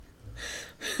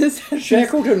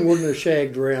Shackleton wouldn't have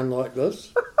shagged around like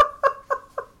this.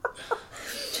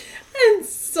 And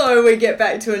so we get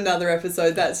back to another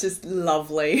episode. That's just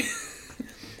lovely.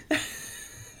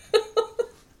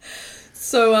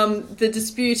 So the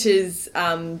dispute is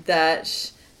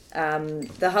that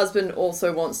the husband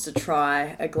also wants to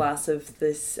try a glass of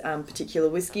this particular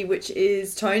whiskey, which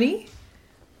is Tony.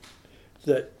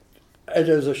 That it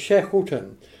is a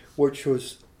Shackleton, which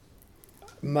was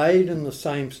made in the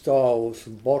same style as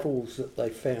some bottles that they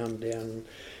found down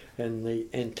in the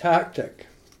Antarctic.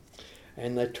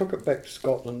 And they took it back to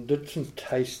Scotland, did some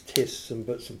taste tests and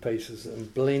bits and pieces,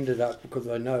 and blended up, because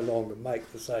they no longer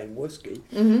make the same whiskey,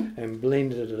 and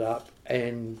blended it up,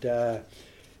 and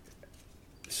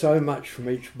so much from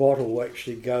each bottle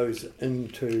actually goes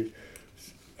into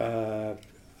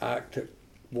Arctic,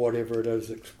 whatever it is,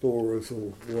 explorers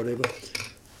or whatever.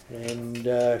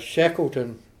 And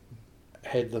Shackleton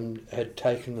had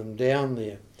taken them down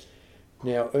there.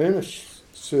 Now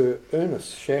Sir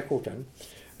Ernest Shackleton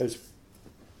has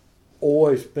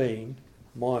always been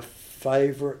my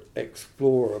favourite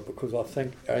explorer, because I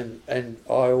think, and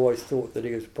I always thought that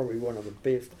he was probably one of the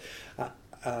best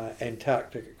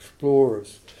Antarctic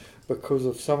explorers, because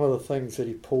of some of the things that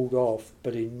he pulled off,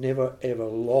 but he never ever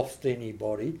lost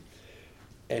anybody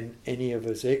in any of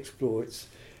his exploits.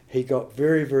 He got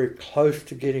very, very close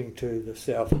to getting to the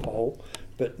South Pole,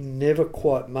 but never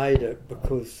quite made it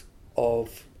because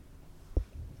of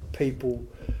people.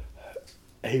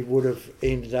 He would have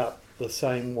ended up the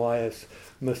same way as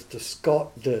Mr.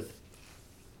 Scott did,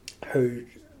 who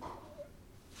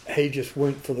he just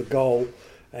went for the goal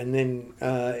and then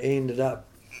ended up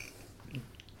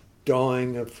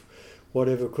dying of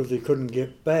whatever because he couldn't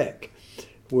get back.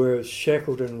 Whereas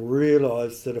Shackleton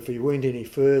realised that if he went any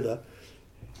further,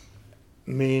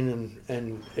 men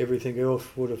and everything else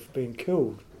would have been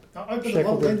killed.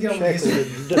 Shackleton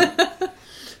did.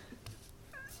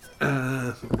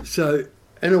 So,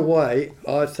 in a way,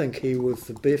 I think he was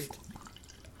the best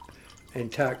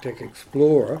Antarctic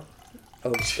explorer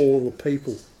of all the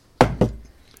people.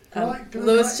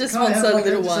 Lewis just wants a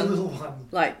little one.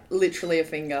 Like, literally a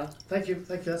finger. Thank you,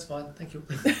 that's fine, thank you.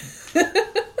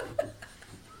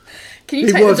 Can you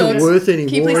he take wasn't the dogs? worth any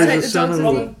Can you more. please He's take a the dogs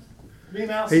son-in-law.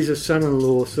 Meow. He's a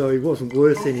son-in-law, so he wasn't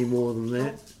worth any more than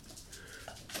that.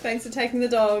 Thanks for taking the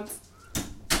dogs.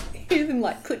 Hear them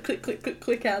like click, click, click, click,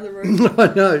 click out of the room.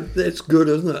 I know, that's good,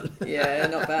 isn't it? Yeah,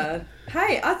 not bad.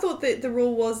 Hey, I thought that the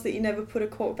rule was that you never put a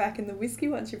cork back in the whiskey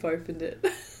once you've opened it.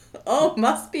 Oh,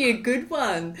 must be a good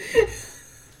one.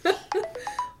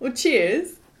 Well,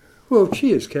 cheers. Well,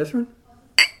 cheers, Catherine.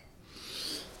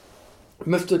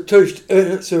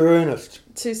 Sir Ernest.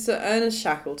 To Sir Ernest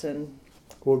Shackleton.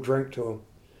 We'll drink to him.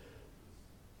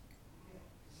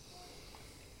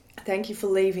 Thank you for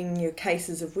leaving your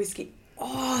cases of whiskey.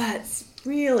 Oh, that's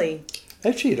really...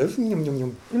 Actually, it is. Yum, yum,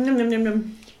 yum. Yum, yum, yum, yum,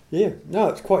 yum. Yeah, no,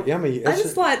 it's quite yummy. I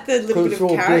just like the little bit of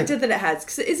character that it has,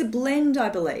 because it is a blend, I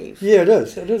believe. Yeah, it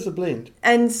is. It is a blend.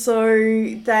 And so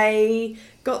they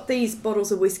got these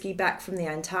bottles of whiskey back from the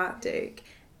Antarctic,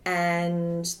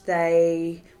 and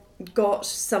they got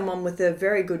someone with a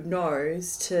very good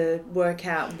nose to work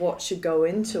out what should go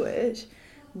into it,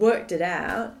 worked it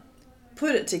out,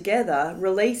 put it together,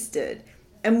 released it.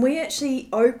 And we actually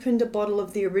opened a bottle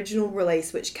of the original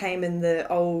release, which came in the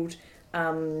old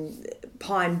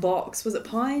pine box. Was it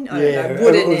pine? I don't know.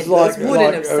 Wooden. It was like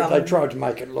of some. they tried to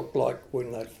make it look like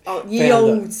when they ye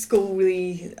old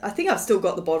schooly. I think I've still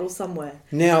got the bottle somewhere.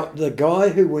 Now, the guy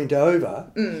who went over,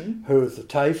 who was the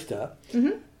taster,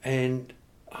 and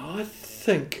I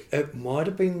think it might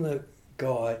have been the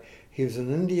guy, he was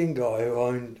an Indian guy who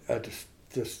owned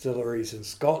distilleries in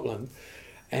Scotland,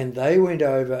 and they went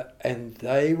over and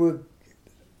they were,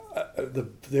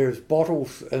 there's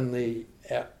bottles in the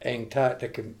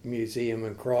Antarctic Museum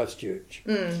in Christchurch,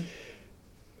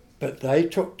 but they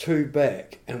took two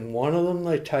back, and one of them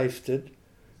they tasted,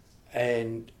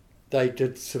 and they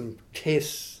did some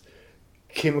tests,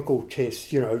 chemical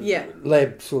tests,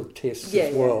 lab sort of tests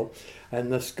as well,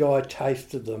 and this guy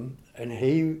tasted them, and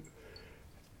he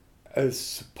is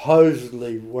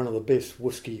supposedly one of the best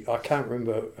whiskey. I can't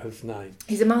remember his name.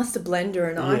 He's a master blender,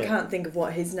 and I can't think of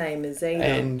what his name is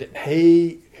either.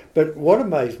 But what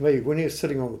amazed me, when he was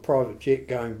sitting on the private jet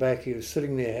going back, he was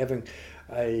sitting there having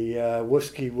a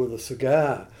whiskey with a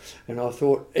cigar, and I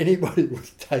thought anybody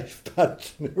with taste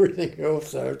buds and everything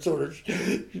else, so it'd sort of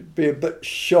be a bit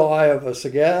shy of a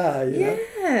cigar, you know?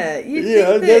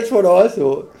 Yeah, that's what I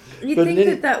thought. You'd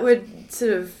think that would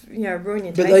sort of, ruin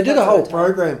your taste. But they did a whole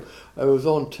program. It was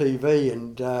on TV,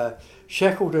 and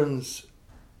Shackleton's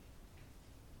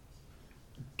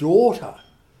daughter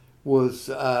was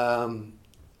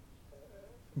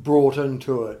brought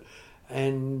into it,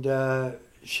 and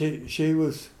she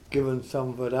was given some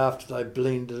of it after they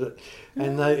blended it,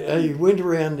 and he went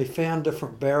around. They found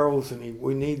different barrels, and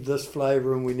we need this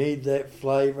flavour and we need that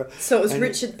flavour. So it was and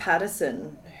Richard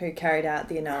Patterson who carried out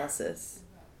the analysis.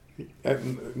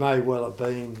 It may well have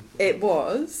been. It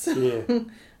was. Yeah.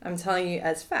 I'm telling you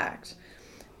as fact.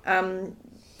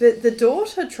 But the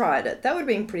daughter tried it. That would have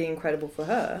been pretty incredible for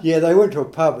her. Yeah, they went to a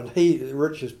pub, and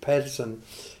Richard Patterson,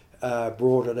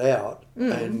 brought it out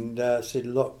and said,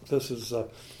 "Look, this is a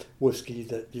whiskey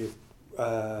that your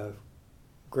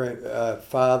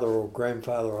father or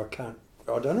grandfather, I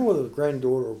don't know whether it was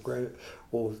granddaughter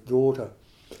or daughter."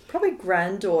 Probably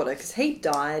granddaughter, because he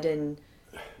died in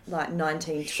like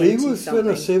 1920 She was something.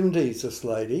 in her 70s, this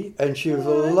lady, and she was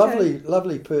Oh, a okay.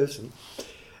 lovely person.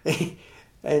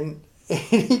 And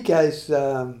he goes,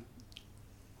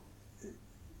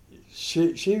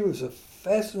 she was a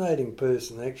fascinating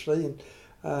person, actually,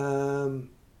 and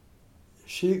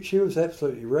she was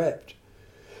absolutely rapt.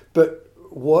 But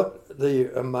what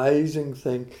the amazing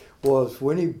thing was,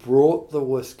 when he brought the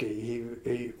whiskey,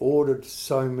 he ordered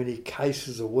so many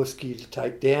cases of whiskey to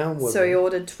take down with So he him.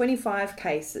 ordered 25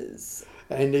 cases.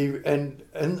 And in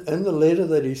the letter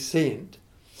that he sent,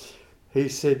 he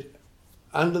said,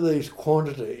 under these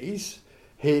quantities,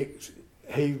 he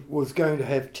was going to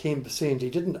have 10%. He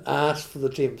didn't ask for the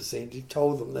 10%. He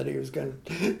told them that he was going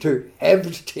to have the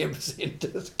 10%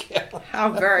 discount. How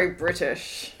very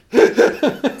British.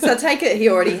 So I take it he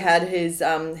already had his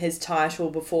title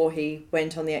before he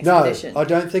went on the expedition. No, I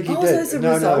don't think he So did. as a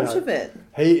No. result of it.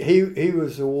 He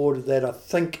was awarded that, I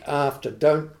think, after.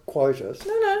 Don't quote us.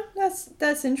 No,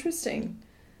 that's interesting.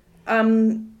 I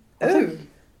Oh,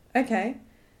 okay.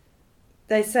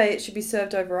 They say it should be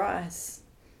served over ice.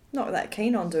 Not that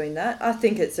keen on doing that. I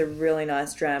think it's a really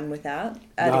nice dram without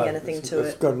adding anything to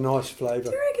It's it. got a nice flavour. Do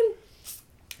you reckon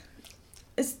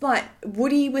it's like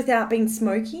woody without being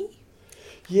smoky?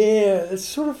 Yeah, it's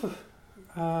sort of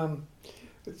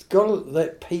it's got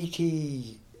that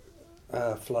peaty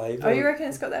flavour. Oh, you reckon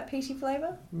it's got that peaty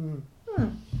flavour? I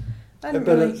didn't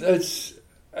But really...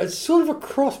 it's sort of a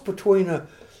cross between a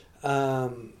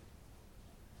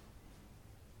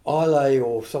Islay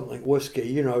or something whiskey,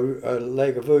 you know, a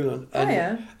Lagavulin,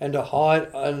 and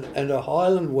a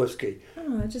Highland whiskey.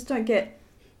 Oh, I just don't get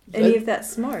any of that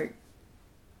smoke.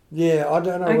 Yeah, I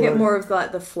don't know. I get more of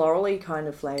like the florally kind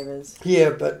of flavours. Yeah,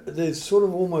 but there's sort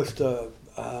of almost that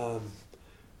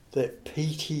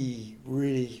peaty,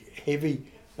 really heavy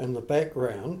in the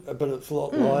background, but it's a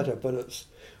lot lighter. But it's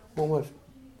almost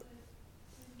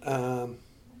a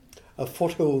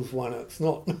foothills one. It's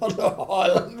not a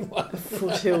Highland one.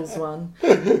 Foothills one.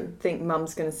 I think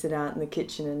Mum's going to sit out in the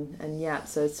kitchen and yap.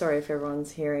 So sorry if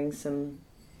everyone's hearing some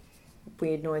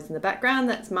weird noise in the background.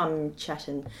 That's Mum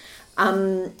chatting.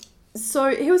 So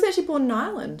he was actually born in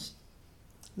Ireland.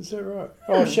 Is that right?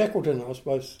 Oh, Shackleton, I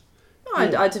suppose. No,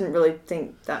 I didn't really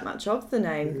think that much of the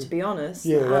name, to be honest.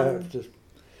 Yeah,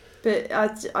 But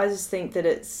I just think that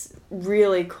it's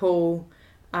really cool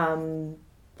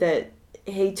that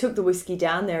he took the whiskey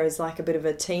down there as like a bit of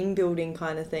a team building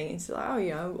kind of thing. It's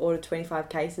like, order 25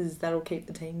 cases, that'll keep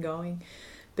the team going.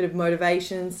 Bit of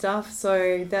motivation and stuff,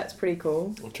 so that's pretty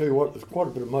cool. I'll tell you what, there's quite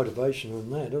a bit of motivation in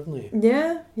that, isn't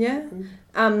there? Yeah.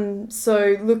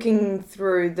 So looking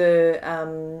through the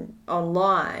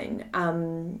online,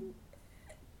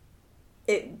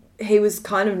 he was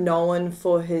kind of known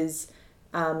for his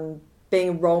being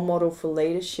a role model for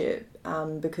leadership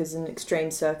because in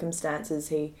extreme circumstances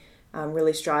he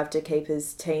really strived to keep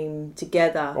his team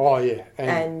together. Oh, yeah.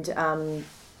 And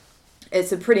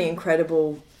it's a pretty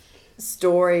incredible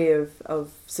story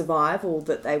of survival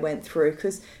that they went through,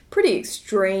 because pretty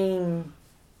extreme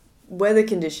weather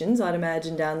conditions, I'd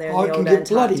imagine, down there in the old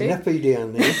Antarctic. I can get bloody nippy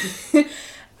down there.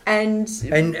 and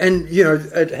you know,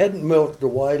 it hadn't melted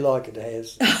away like it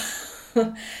has.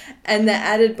 And the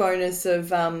added bonus of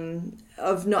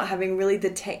not having really the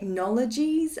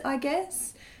technologies, I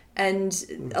guess.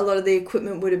 And a lot of the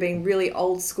equipment would have been really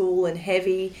old school and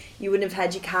heavy. You wouldn't have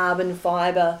had your carbon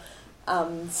fibre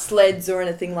sleds or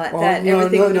anything like that.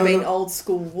 Everything would have been old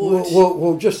school wood.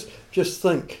 Well, just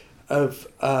think of,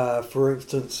 for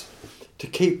instance, to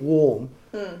keep warm,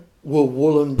 were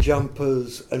woolen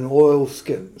jumpers and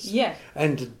oilskins. Yeah.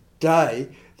 And today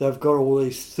they've got all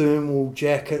these thermal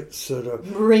jackets that are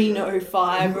merino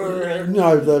fibre and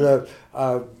that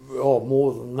are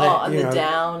more than that. and the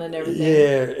down and everything.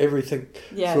 Yeah, everything.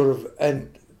 Yeah. Sort of,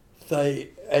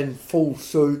 and full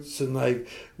suits and they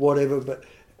whatever. But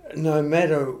no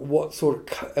matter what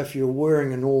sort of if you're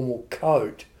wearing a normal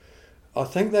coat, I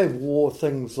think they wore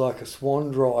things like a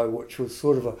swan dry, which was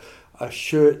sort of a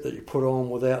shirt that you put on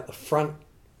without the front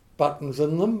buttons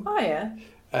in them. Oh yeah.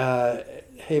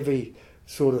 Heavy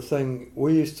sort of thing.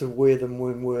 We used to wear them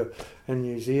when we were in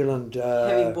New Zealand.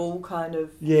 Heavy wool kind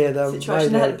of Yeah, they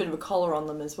situation. They made had a bit of a collar on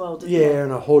them as well, didn't yeah, they?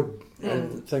 and a hood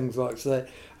and things like that.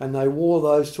 And they wore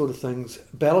those sort of things.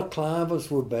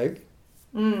 Balaclavas were big,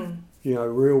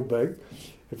 real big.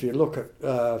 If you look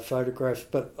at photographs,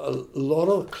 but a lot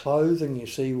of the clothing you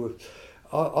see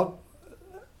I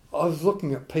was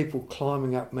looking at people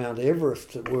climbing up Mount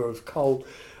Everest where it was cold,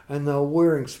 and they were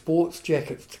wearing sports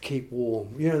jackets to keep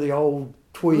warm. You know, the old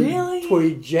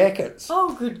tweed jackets.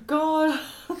 Oh, good God.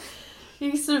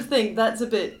 You sort of think that's a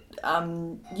bit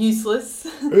useless.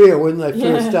 Yeah, when they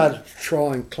first started to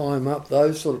try and climb up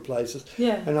those sort of places.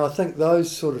 Yeah. And I think those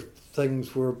sort of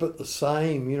things were a bit the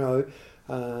same,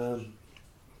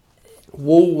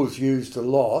 wool was used a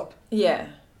lot. Yeah.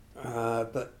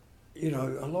 But,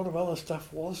 a lot of other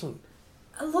stuff wasn't.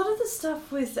 A lot of the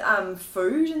stuff with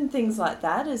food and things like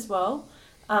that as well.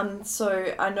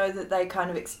 So I know that they kind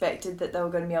of expected that they were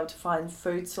going to be able to find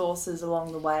food sources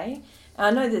along the way. And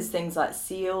I know there's things like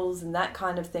seals and that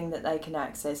kind of thing that they can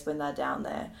access when they're down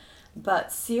there.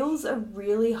 But seals are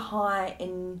really high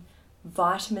in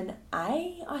vitamin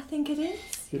A, I think it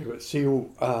is. Yeah, but seal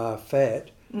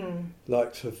fat,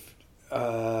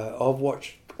 I've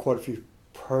watched quite a few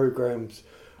programs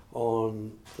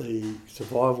on the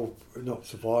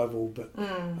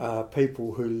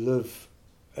people who live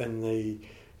in the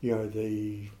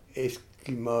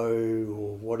Eskimo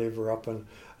or whatever up in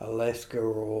Alaska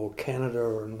or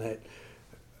Canada and that,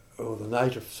 or the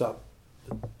natives up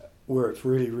where it's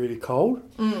really, really cold.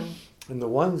 And the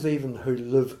ones even who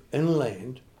live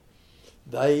inland,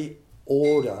 they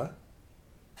order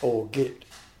or get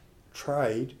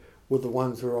trade with the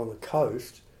ones who are on the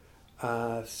coast,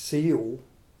 seal,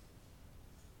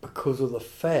 because of the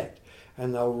fat,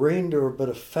 and they'll render a bit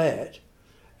of fat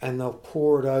and they'll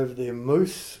pour it over their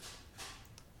moose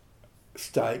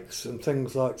steaks and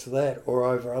things like that, or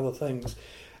over other things,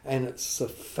 and it's the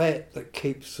fat that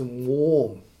keeps them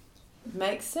warm.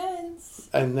 Makes sense.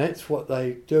 And that's what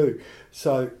they do.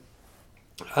 So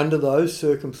under those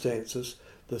circumstances,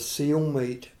 the seal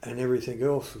meat and everything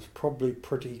else was probably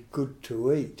pretty good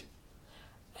to eat.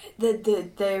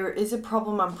 There is a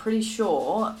problem, I'm pretty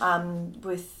sure,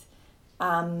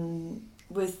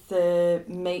 with the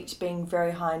meat being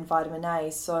very high in vitamin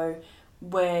A. So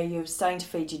where you're starting to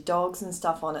feed your dogs and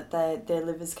stuff on it, their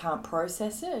livers can't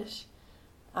process it.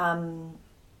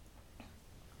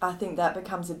 I think that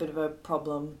becomes a bit of a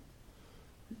problem.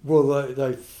 Well,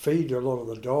 they feed a lot of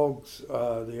the dogs,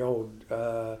 the old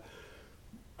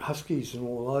huskies and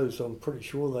all those. I'm pretty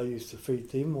sure they used to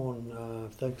feed them on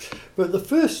things. But the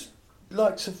first,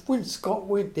 when Scott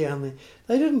went down there,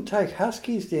 they didn't take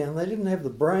huskies down. They didn't have the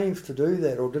brains to do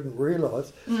that, or didn't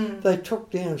realise. They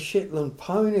took down Shetland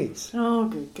ponies. Oh,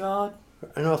 good God.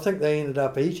 And I think they ended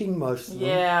up eating most of them.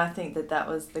 Yeah, I think that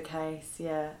was the case,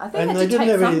 yeah. I think they did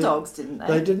take some dogs, didn't they?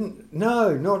 They didn't,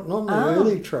 no, not in the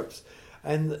early trips.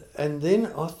 And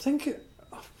then I think,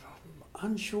 I'm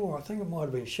unsure, I think it might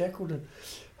have been Shackleton,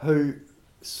 who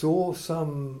saw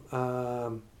some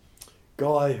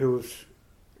guy who was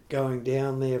going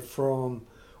down there from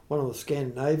one of the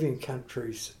Scandinavian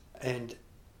countries, and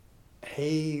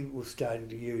he was starting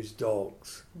to use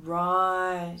dogs.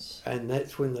 Right. And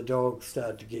that's when the dogs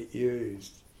started to get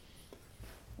used.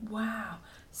 Wow.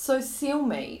 So seal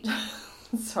meat,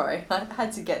 sorry, I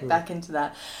had to get back into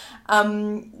that.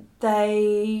 So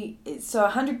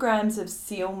 100 grams of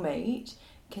seal meat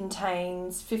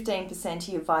contains 15% of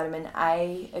your vitamin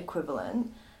A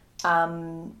equivalent.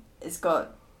 It's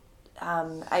got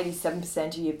 87%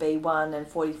 of your B1 and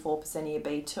 44% of your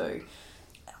B2.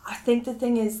 I think the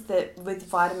thing is that with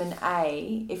vitamin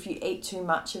A, if you eat too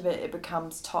much of it, it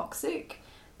becomes toxic.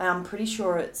 And I'm pretty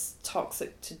sure it's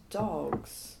toxic to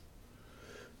dogs.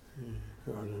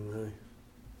 I don't know.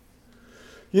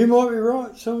 You might be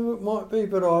right, some of it might be,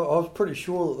 but I was pretty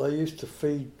sure that they used to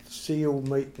feed seal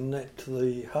meat and that to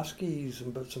the huskies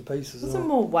and bits and pieces. Was it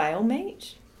more whale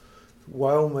meat?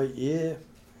 Whale meat, yeah.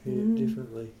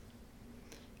 Definitely.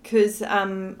 Because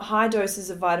high doses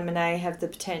of vitamin A have the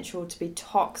potential to be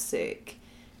toxic,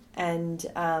 and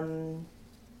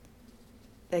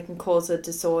they can cause a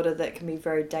disorder that can be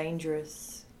very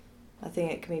dangerous. I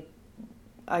think it can be...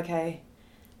 Okay.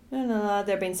 No.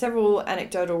 There have been several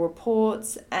anecdotal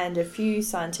reports and a few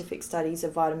scientific studies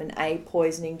of vitamin A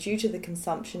poisoning due to the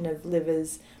consumption of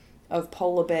livers of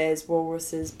polar bears,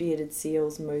 walruses, bearded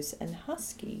seals, moose and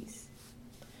huskies.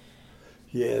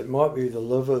 Yeah, it might be the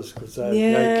livers, because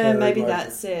they yeah, carry maybe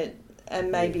that's it.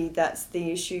 and maybe that's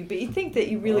the issue. But you think that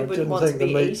you really I wouldn't didn't want to think the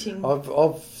be meat- eating.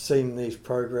 I've seen these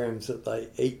programs that they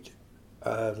eat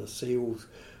the seals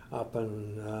up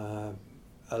in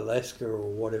Alaska or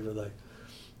whatever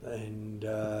and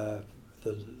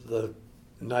the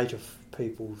native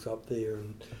peoples up there,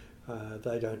 and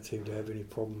they don't seem to have any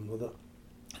problem with it.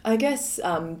 I guess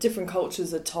different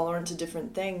cultures are tolerant to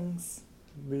different things.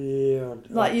 Yeah,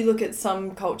 Like you look at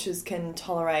some cultures can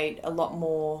tolerate a lot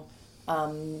more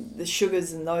the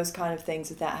sugars and those kind of things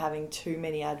without having too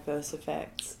many adverse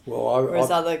effects. well,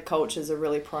 Whereas other cultures are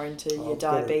really prone to your I've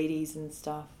got a- diabetes and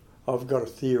stuff. I've got a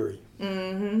theory.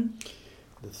 Mm-hmm.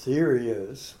 The theory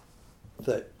is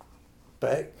that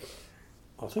back,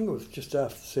 I think it was just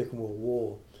after the Second World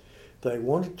War, they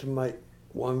wanted to make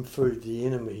one food the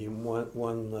enemy and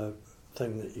one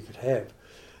thing that you could have.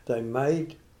 They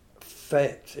made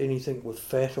fats, anything with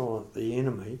fat on it, the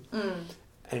enemy,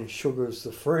 and sugar's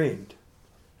the friend.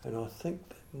 And I think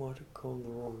they might have gone the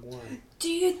wrong way.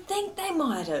 Do you think they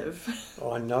might have?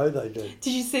 I know they did.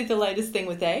 Did you see the latest thing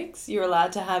with eggs? You're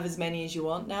allowed to have as many as you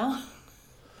want now.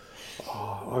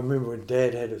 Oh, I remember when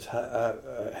Dad had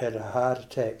had a heart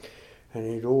attack, and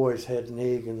he'd always had an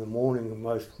egg in the morning,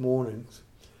 most mornings.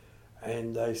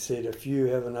 And they said, if you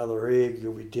have another egg,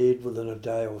 you'll be dead within a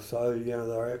day or so. You know,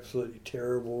 they're absolutely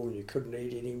terrible, and you couldn't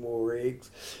eat any more eggs.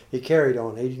 He carried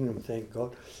on eating them, thank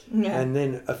God. Yeah. And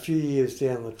then a few years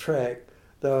down the track,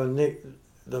 they were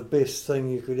the best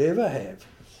thing you could ever have.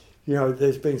 You know,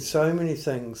 there's been so many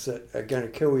things that are going to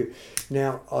kill you.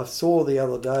 Now, I saw the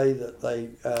other day that they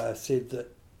said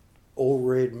that all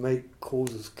red meat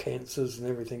causes cancers and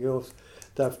everything else.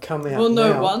 They've come out Well,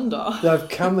 no now. wonder. They've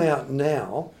come out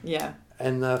now, Yeah.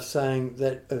 and they're saying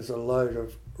that is a load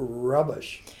of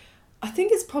rubbish. I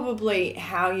think it's probably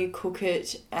how you cook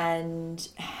it and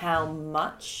how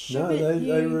much No, of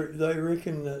it they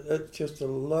reckon that it's just a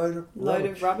load of load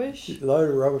rubbish. of rubbish. Load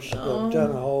of rubbish. Oh. They've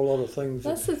done a whole lot of things.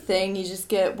 That's the thing. You just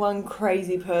get one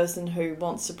crazy person who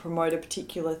wants to promote a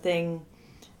particular thing.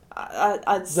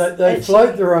 They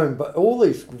float their own, but all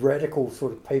these radical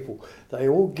sort of people, they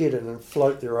all get in and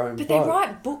float their own But boat. they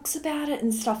write books about it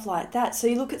and stuff like that. So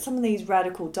you look at some of these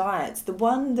radical diets. The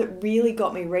one that really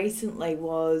got me recently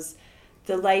was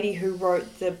the lady who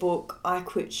wrote the book I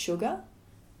Quit Sugar.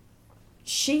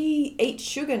 She eats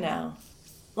sugar now.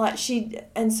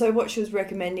 And so what she was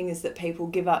recommending is that people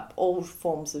give up all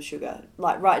forms of sugar,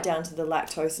 like right down to the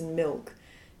lactose in milk,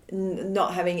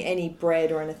 not having any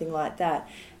bread or anything like that,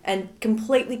 and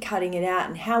completely cutting it out,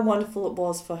 and how wonderful it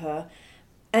was for her.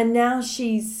 And now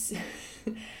she's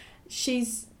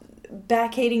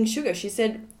back eating sugar. She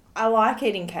said, I like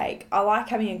eating cake. I like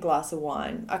having a glass of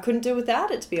wine. I couldn't do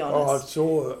without it, to be honest.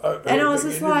 Oh, I saw. And I was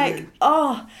just like,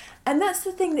 oh. And that's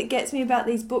the thing that gets me about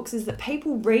these books is that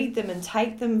people read them and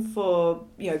take them for,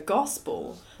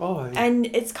 gospel. Oh, yeah. And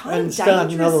it's kind of start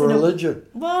dangerous. another religion.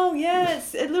 Well, yeah,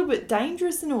 it's a little bit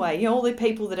dangerous in a way. All the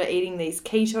people that are eating these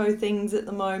keto things at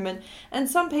the moment. And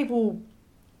some people,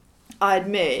 I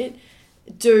admit,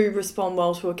 do respond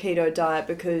well to a keto diet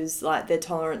because, their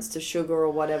tolerance to sugar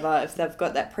or whatever, if they've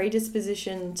got that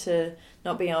predisposition to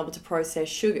not being able to process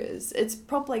sugars, it's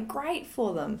probably great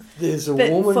for them. There's a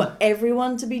But woman. for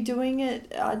everyone to be doing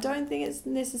it, I don't think it's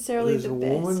necessarily There's the a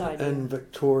best woman idea. in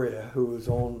Victoria who was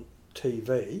on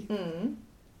TV,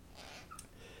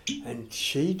 and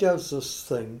she does this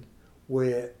thing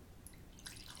where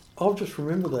I'll just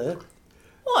remember that.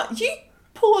 What? You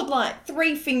poured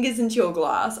 3 fingers into your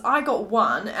glass. I got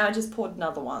one and I just poured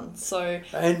another one. So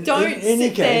And don't in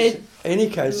sit there any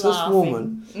case, this laughing.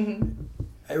 woman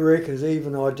reckons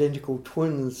even identical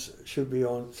twins should be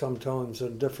on sometimes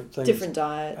in different things. Different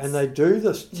diets. And they do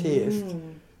this test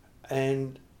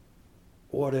and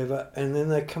whatever, and then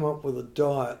they come up with a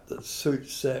diet that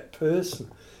suits that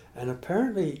person. And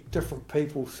apparently different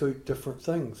people suit different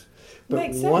things. But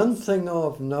Makes one sense. thing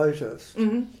I've noticed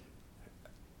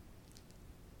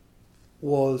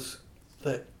was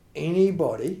that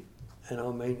anybody, and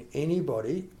I mean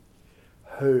anybody,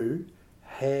 who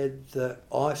had the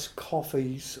iced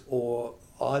coffees or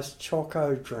iced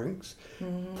choco drinks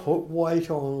put weight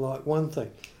on like one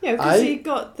thing. Yeah, because you've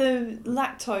got the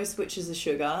lactose, which is a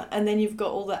sugar, and then you've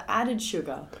got all the added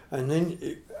sugar.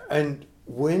 And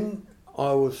when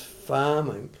I was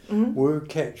farming, we would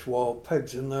catch wild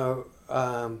pigs, and they were,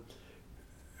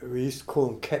 we used to call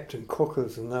them Captain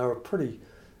Cookers, and they were pretty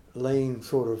lean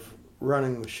sort of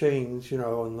running machines,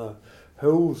 on the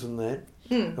hills and that.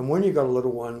 And when you got a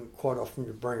little one, quite often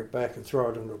you bring it back and throw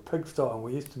it into a pigsty, and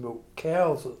we used to milk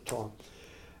cows at the time.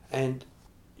 And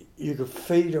you could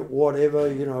feed it whatever,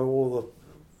 all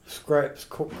the scraps,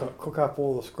 cook up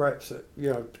all the scraps, that,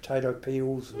 potato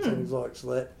peels and things like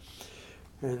that.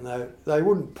 and they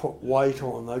wouldn't put weight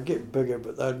on. They'd get bigger,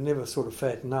 but they'd never sort of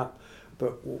fatten up.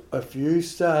 But if you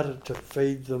started to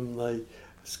feed them the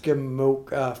skim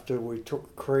milk after we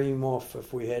took cream off,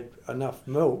 if we had enough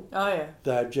milk, Oh yeah.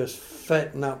 they'd just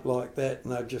fatten up like that,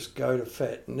 and they'd just go to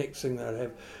fat. Next thing they'd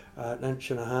have an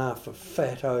inch and a half of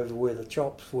fat over where the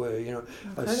chops were. You know,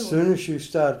 Incredible. as soon as you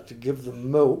started to give them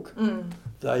milk,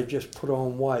 they just put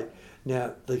on weight.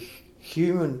 Now the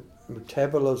human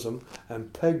metabolism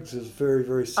and pigs is very,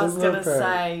 very I was similar. going to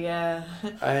apparently. say, yeah,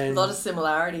 a And, lot of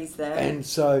similarities there. and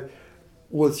so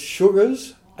with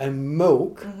sugars and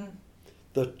milk,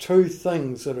 the two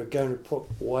things that are going to put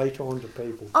weight onto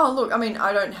people. Oh, look, I mean,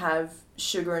 I don't have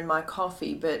sugar in my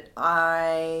coffee, but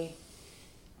I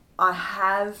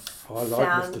have I like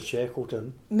found Mr.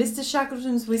 Shackleton. Mr.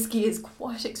 Shackleton's whiskey is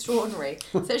quite extraordinary.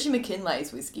 It's actually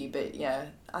McKinley's whiskey, but yeah,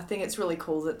 I think it's really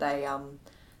cool that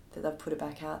they've put it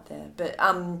back out there. But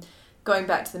going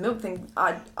back to the milk thing,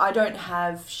 I don't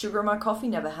have sugar in my coffee,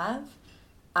 never have.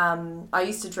 I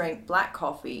used to drink black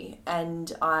coffee,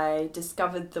 and I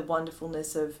discovered the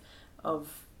wonderfulness of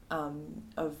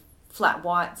flat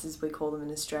whites, as we call them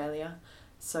in Australia,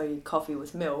 so coffee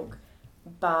with milk.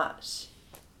 But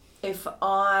if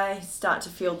I start to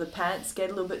feel the pants get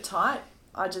a little bit tight,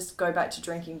 I just go back to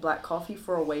drinking black coffee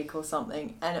for a week or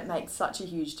something, and it makes such a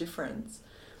huge difference.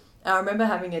 I remember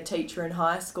having a teacher in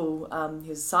high school, he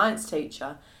was a science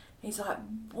teacher. He's like,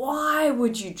 why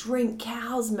would you drink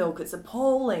cow's milk? It's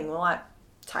appalling. We're like,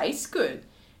 tastes good.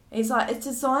 He's like, it's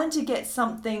designed to get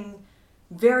something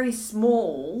very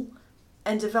small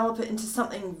and develop it into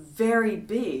something very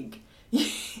big.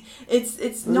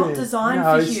 It's not designed for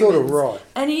humans. He's sort of right.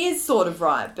 And he is sort of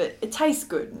right, but it tastes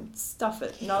good, and stuff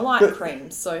it. And I like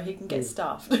creams, so he can get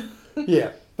stuffed.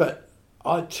 Yeah, but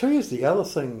I tell you the other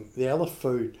thing, the other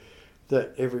food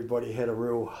that everybody had a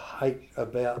real hate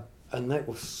about, and that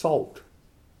was salt.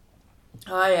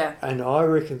 Oh, yeah. And I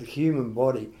reckon the human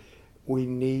body, we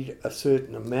need a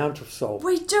certain amount of salt.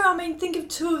 We do. I mean, think of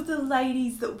two of the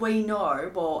ladies that we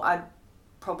know. Well, I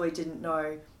probably didn't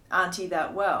know Auntie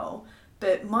that well,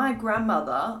 but my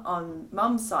grandmother on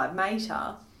Mum's side,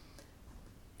 Mater,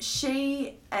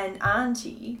 she and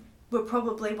Auntie were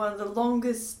probably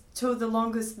two of the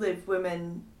longest lived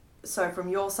women, so from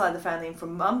your side of the family and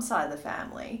from Mum's side of the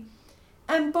family.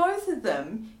 And both of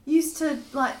them used to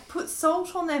like put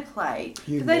salt on their plate.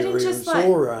 You but they never didn't even just saw like.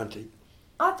 her, Auntie.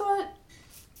 I thought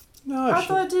No, I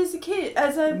thought it as a kid,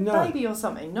 as a No. baby or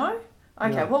something. No.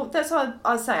 Okay. No. Well, that's what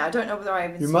I was saying. I don't know whether I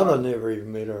even. Your saw mother it. never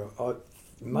even met her.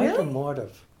 Mater Really? might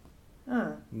have.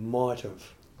 Oh. Might have.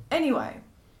 Anyway,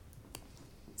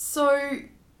 so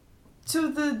two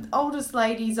of the oldest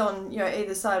ladies on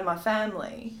either side of my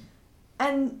family,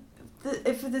 and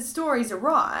if the stories are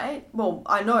right, well,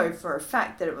 I know for a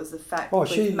fact that it was the fact. Oh,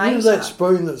 with you Mater. know that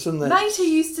spoon that's in that... Mater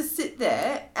used to sit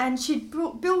there and she'd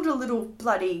build a little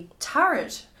bloody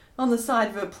turret on the side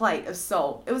of her plate of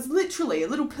salt. It was literally a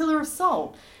little pillar of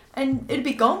salt. And it'd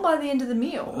be gone by the end of the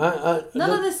meal. None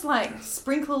of this, like,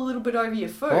 sprinkle a little bit over your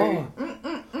food. Oh.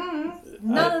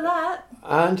 None of that.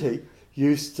 Auntie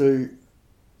used to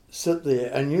sit there,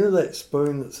 and you know that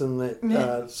spoon that's in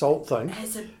that salt thing?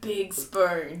 It's a big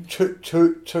spoon.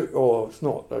 Oh, it's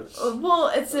not.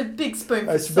 Well, it's a big spoon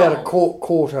for It's salt. about a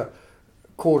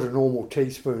quarter normal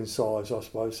teaspoon size, I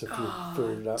suppose, if you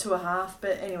fill it up. 2.5,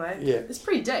 but anyway. Yeah. It's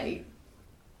pretty deep.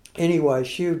 Anyway,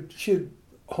 she'd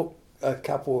hook a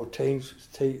couple of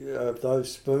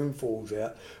those spoonfuls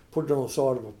out, put it on the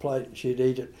side of a plate, and she'd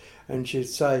eat it. And she'd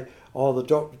say, oh, the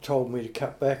doctor told me to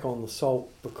cut back on the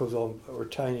salt because I'm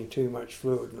retaining too much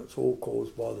fluid, and it's all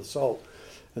caused by the salt.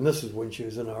 And this is when she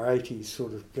was in her 80s,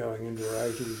 sort of going into her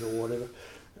 80s or whatever.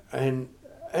 And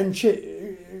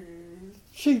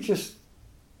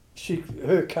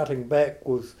her cutting back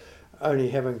was only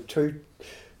having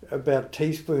about a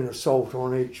teaspoon of salt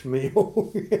on each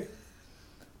meal.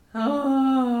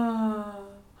 Oh,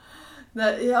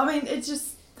 I mean, it's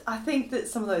just, I think that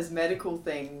some of those medical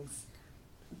things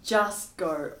just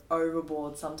go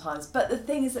overboard sometimes. But the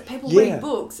thing is that people read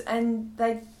books and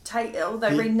they read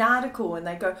an article and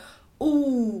they go,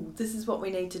 ooh, this is what we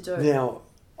need to do. Now,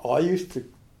 I used to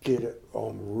get it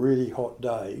on really hot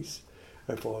days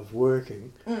if I was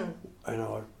working,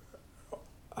 and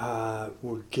I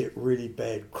would get really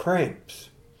bad cramps.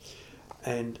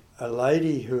 And a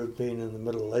lady who had been in the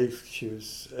Middle East, she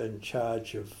was in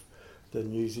charge of the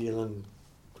New Zealand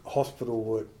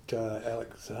hospital at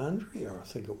Alexandria, I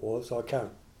think it was.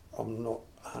 I'm not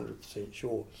 100%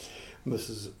 sure.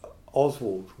 Mrs.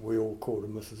 Oswald, we all called her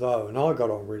Mrs. O, and I got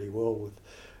on really well with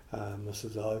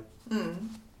Mrs. O.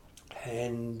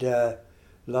 And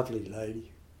lovely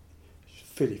lady,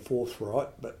 fairly forthright,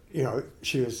 but, you know,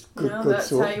 she was good, No, good that's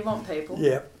sort. how you want people.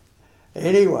 Yeah.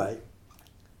 Anyway,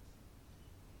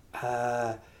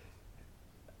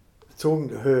 talking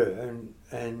to her,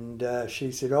 and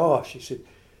she said,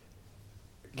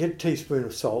 get a teaspoon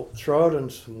of salt, throw it in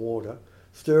some water,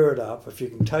 stir it up. If you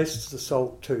can taste the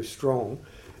salt too strong,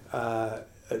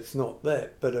 it's not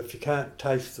that. But if you can't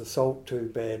taste the salt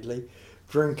too badly,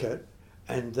 drink it,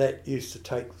 and that used to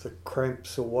take the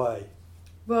cramps away.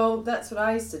 Well, that's what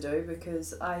I used to do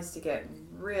because I used to get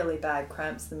really bad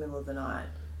cramps in the middle of the night.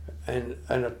 And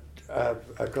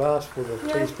a glass with a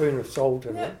Yeah. teaspoon of salt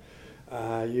in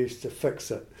Yeah. it used to fix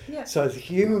it. Yeah. So the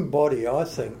human body, I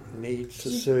think, needs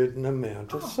a certain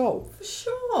amount of salt. For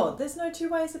sure. There's no two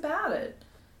ways about it.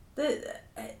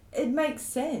 It makes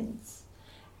sense.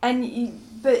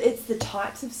 But it's the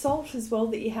types of salt as well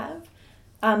that you have.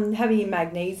 Having your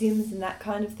magnesiums and that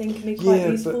kind of thing can be quite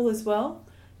useful as well.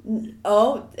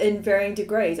 Oh, in varying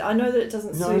degrees. I know that it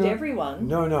doesn't suit everyone.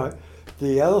 No.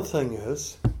 The other thing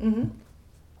is Mm-hmm.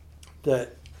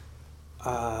 that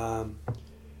a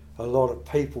lot of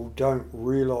people don't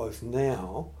realise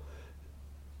now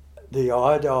the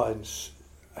iodines,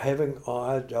 having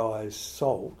iodized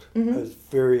salt is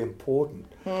very important.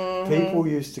 Mm-hmm. People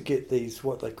used to get these,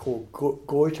 what they call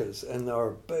goiters, and they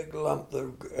were a big lump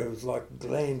that it was like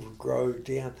gland would grow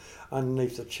down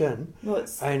underneath the chin. Well,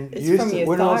 it's And from used to- your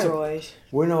when I was a- thyroid.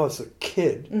 When I was a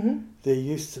kid, Mm-hmm. there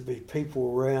used to be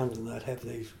people around and they'd have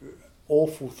these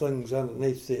awful things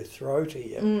underneath their throat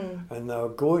here, and they were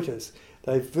goiters.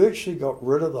 They virtually got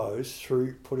rid of those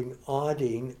through putting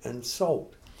iodine and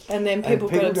salt. And then people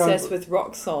got people don't- obsessed with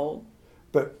rock salt.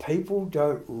 But people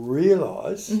don't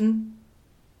realise Mm-hmm.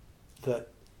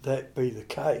 that be the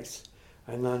case,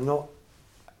 and they're not,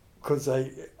 because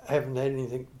they haven't had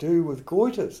anything to do with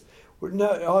goiters. Well,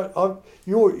 no,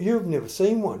 you've never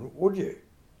seen one, would you?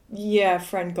 Yeah, a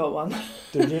friend got one.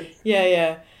 Did you?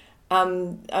 Yeah. I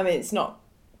mean, it's not...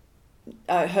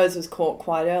 hers was caught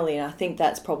quite early, and I think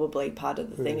that's probably part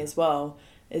of the thing as well,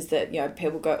 is that, you know,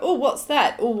 people go, oh, what's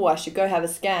that? Oh, I should go have a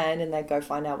scan, and they go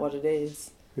find out what it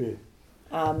is. Yeah.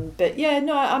 But yeah,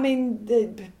 no, I mean, the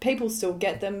people still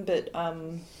get them, but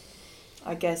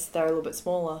I guess they're a little bit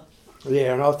smaller.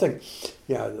 Yeah, and I think,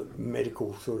 you know, the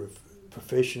medical sort of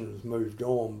profession has moved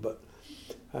on, but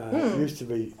it used to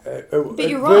be... But it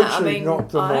you're right, I virtually mean,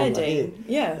 knocked them on the head. iodine,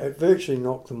 yeah. It virtually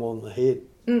knocked them on the head,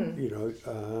 you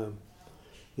know,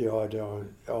 the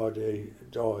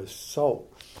iodized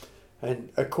salt. And,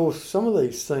 of course, some of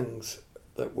these things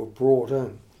that were brought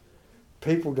in,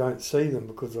 people don't see them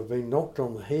because they've been knocked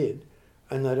on the head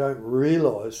and they don't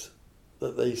realise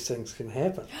that these things can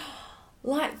happen.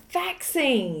 Like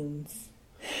vaccines.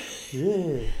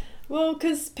 Yeah. Well,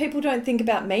 because people don't think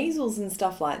about measles and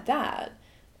stuff like that.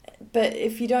 But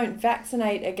if you don't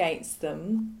vaccinate against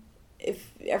them,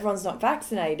 if everyone's not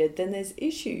vaccinated, then there's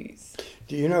issues.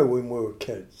 Do you know when we were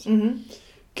kids, Mm-hmm.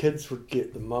 kids would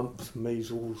get the mumps,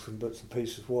 measles and bits and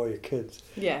pieces while you're kids.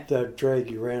 Yeah. They'd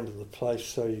drag you around to the place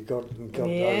so you got it over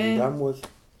Yeah. and done with,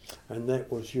 and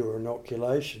that was your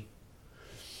inoculation.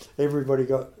 Everybody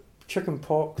got chicken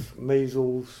pox,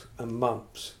 measles and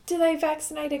mumps. Do they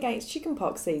vaccinate against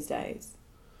chickenpox these days?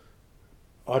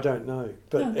 I don't know,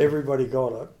 but No. everybody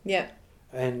got it, Yep.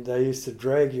 and they used to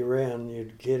drag you around and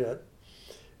you'd get it,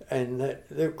 and that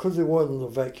because there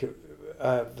wasn't the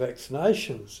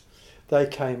vaccinations, they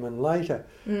came in later.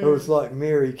 It was like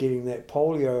Mary getting that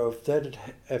polio.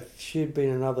 If she'd been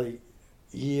another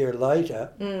year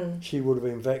later, she would have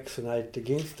been vaccinated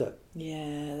against it.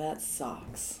 Yeah, that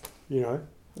sucks. You know,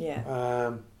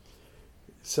 Yeah.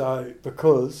 so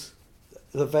because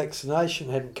the vaccination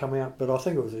hadn't come out, but I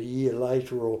think it was a year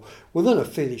later or within a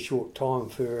fairly short time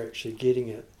for her actually getting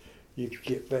it, you could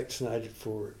get vaccinated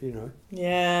for it. You know.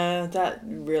 Yeah, that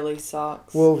really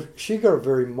sucks. Well, she got a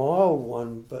very mild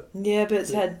one, but yeah, but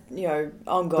it's had, you know,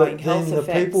 ongoing but health then the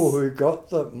effects. people who got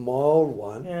the mild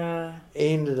one Yeah.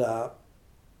 ended up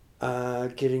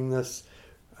getting this.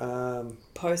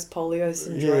 Post-polio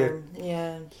syndrome.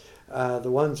 Yeah.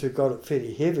 The ones who got it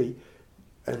fairly heavy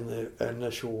in the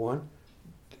initial one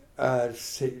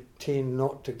tend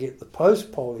not to get the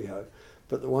post-polio,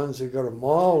 but the ones who got a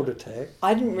mild attack.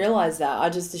 I didn't realise that. I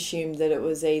just assumed that it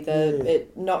was either Yeah.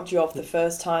 it knocked you off the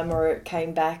first time or it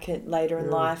came back later in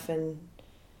Yeah. life and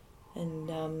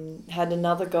had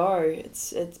another go.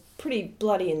 It's pretty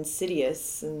bloody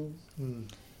insidious, and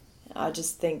I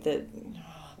just think that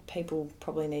people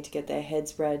probably need to get their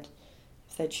heads read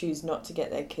if they choose not to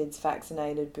get their kids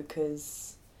vaccinated,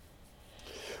 because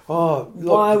Oh,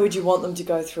 look, why would you want them to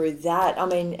go through that? I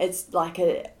mean, it's like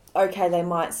okay, they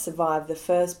might survive the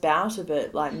first bout of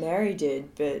it like Mary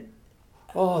did, but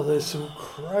Oh, there's some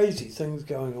crazy things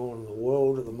going on in the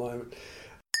world at the moment.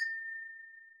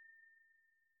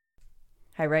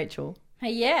 Hey, Rachel.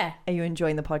 Hey, yeah. Are you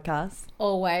enjoying the podcast?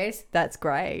 Always. That's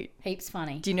great. Heaps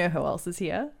funny. Do you know who else is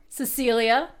here?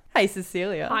 Cecilia. Hey,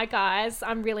 Cecilia. Hi guys,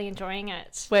 I'm really enjoying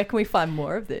it. Where can we find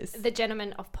more of this?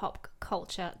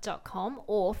 thegentlemanofpopculture.com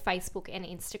or Facebook and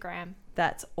Instagram.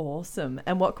 That's awesome.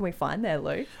 And what can we find there,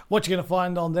 Lou? What you're going to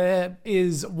find on there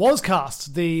is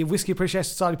Wascast, the Whiskey Appreciation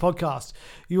Society podcast.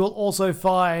 You will also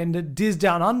find Diz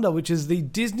Down Under, which is the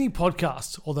Disney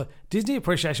podcast or the Disney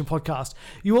Appreciation podcast.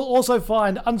 You will also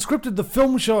find Unscripted, the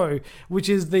film show, which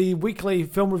is the weekly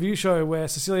film review show where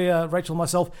Cecilia, Rachel and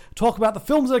myself talk about the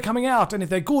films that are coming out and if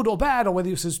they're good or bad or whether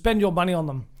you should spend your money on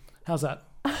them. How's that?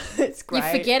 It's great.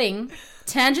 You're forgetting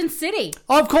Tangent City.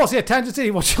 Oh, of course, yeah, Tangent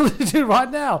City, what you're listening to right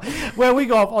now, where we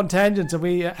go off on tangents and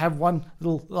we have one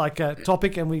little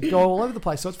topic and we go all over the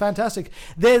place. So it's fantastic.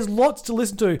 There's lots to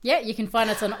listen to. Yeah, you can find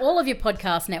us on all of your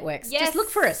podcast networks. Yes, Just look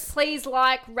for us. Please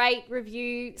like, rate,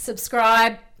 review,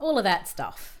 Subscribe, all of that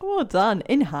stuff. Well done.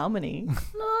 In harmony.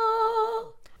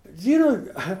 You know,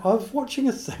 I was watching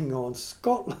a thing on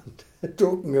Scotland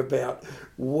talking about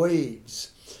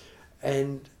weeds,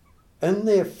 and in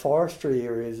their forestry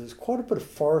areas, there's quite a bit of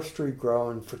forestry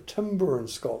growing for timber in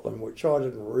Scotland, which I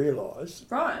didn't realise.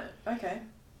 Right, okay.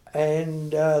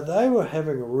 And they were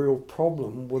having a real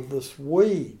problem with this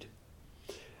weed.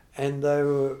 And they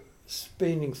were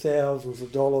spending thousands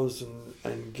of dollars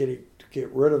and getting to get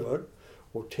rid of it,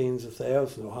 or tens of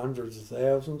thousands or hundreds of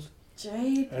thousands.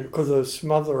 Gee. And because they were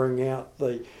smothering out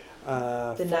the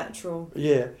natural.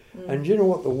 Yeah. And you know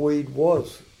what the weed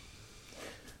was?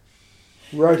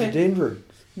 Rhododendrons.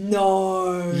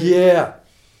 No. Yeah.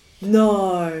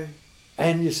 No.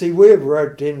 And you see, where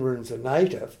rhododendrons are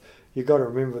native, you've got to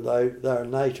remember they're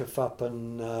native up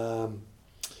in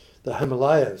the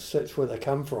Himalayas. That's where they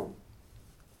come from.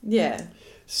 Yeah.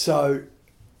 So,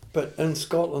 but in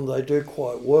Scotland they do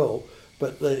quite well,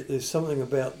 but there's something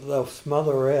about they'll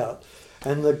smother out.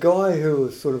 And the guy who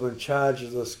was sort of in charge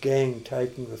of this gang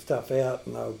taking the stuff out,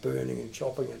 and they were burning and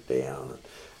chopping it down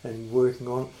and working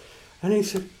on it. And he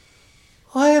said,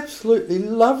 I absolutely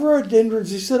love rhododendrons.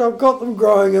 He said, I've got them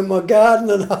growing in my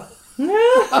garden. But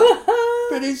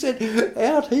he said,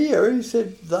 out here, he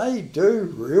said, they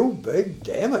do real big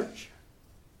damage.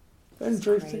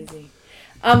 Interesting. Crazy.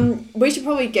 We should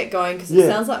probably get going because it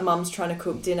sounds like Mum's trying to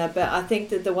cook dinner. But I think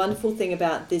that the wonderful thing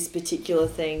about this particular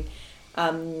thing,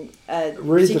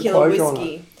 particular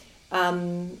whiskey,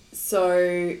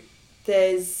 so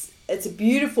it's a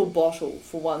beautiful bottle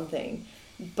for one thing,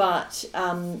 but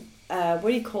what do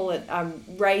you call it?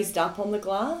 Raised up on the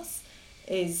glass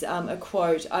is a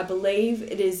quote. I believe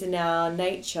it is in our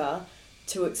nature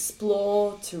to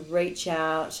explore, to reach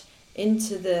out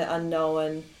into the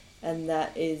unknown. And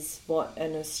that is what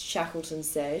Ernest Shackleton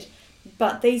said.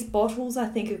 But these bottles, I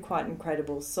think, are quite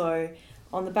incredible. So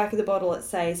on the back of the bottle, it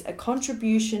says, a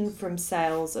contribution from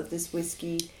sales of this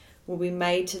whiskey will be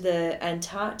made to the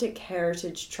Antarctic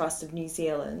Heritage Trust of New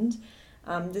Zealand.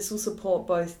 This will support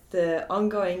both the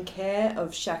ongoing care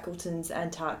of Shackleton's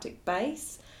Antarctic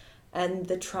base and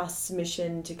the Trust's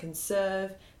mission to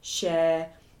conserve, share,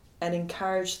 and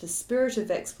encourage the spirit of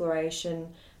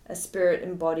exploration, a spirit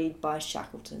embodied by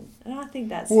Shackleton. And I think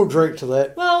that's... We'll drink to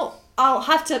that. Well, I'll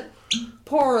have to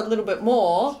pour a little bit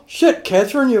more. Shit,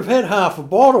 Catherine, you've had half a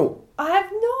bottle. I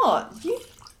have not.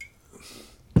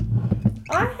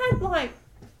 I had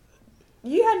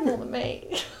you had more than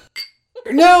me.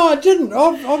 No, I didn't.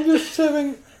 I'm just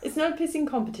having... It's not a pissing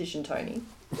competition, Tony.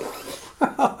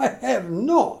 I have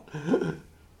not.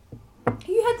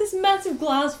 You had this massive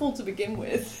glass full to begin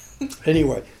with.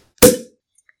 Anyway.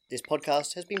 This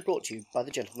podcast has been brought to you by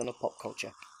the Gentlemen of Pop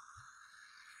Culture.